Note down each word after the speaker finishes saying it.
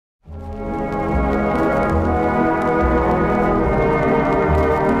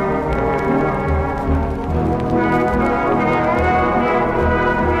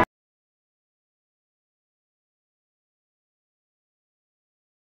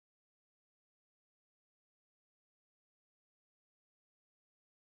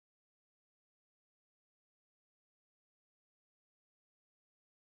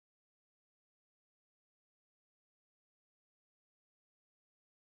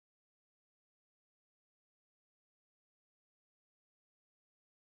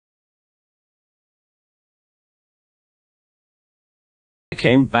I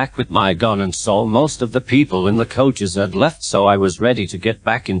came back with my gun and saw most of the people in the coaches had left, so I was ready to get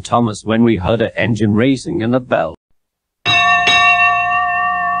back in Thomas when we heard an engine racing and a bell.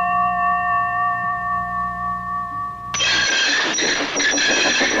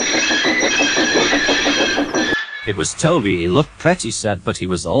 It was Toby. He looked pretty sad, but he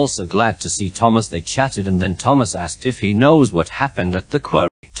was also glad to see Thomas. They chatted, and then Thomas asked if he knows what happened at the quarry.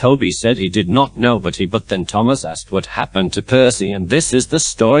 Toby said he did not know, but then Thomas asked what happened to Percy, and this is the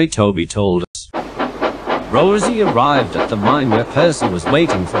story Toby told us. Rosie arrived at the mine where Percy was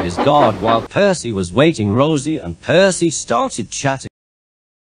waiting for his guard. While Percy was waiting, Rosie and Percy started chatting.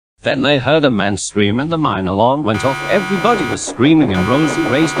 Then they heard a man scream and the mine alarm went off. Everybody was screaming and Rosie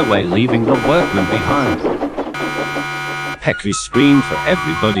raced away, leaving the workmen behind. Percy screamed for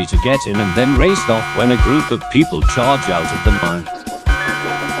everybody to get in and then raced off when a group of people charged out of the mine.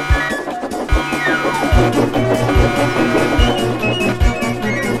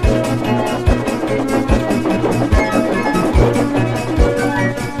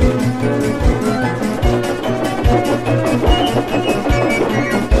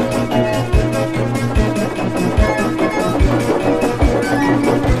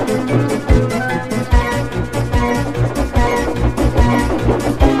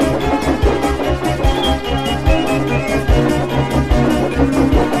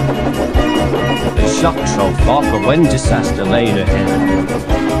 Shock so far for when disaster laid ahead.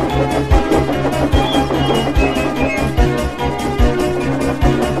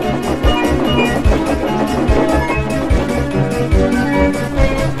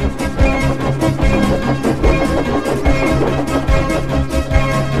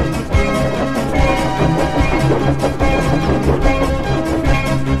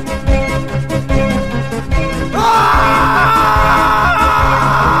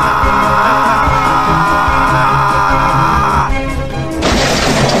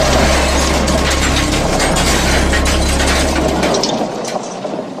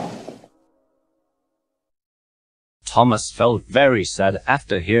 Thomas felt very sad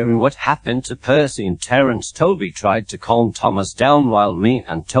after hearing what happened to Percy and Terence. Toby tried to calm Thomas down while me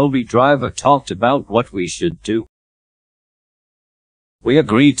and Toby driver talked about what we should do. We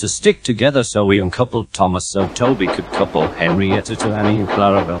agreed to stick together, so we uncoupled Thomas so Toby could couple Henrietta to Annie and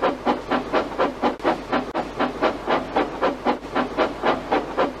Clarabelle.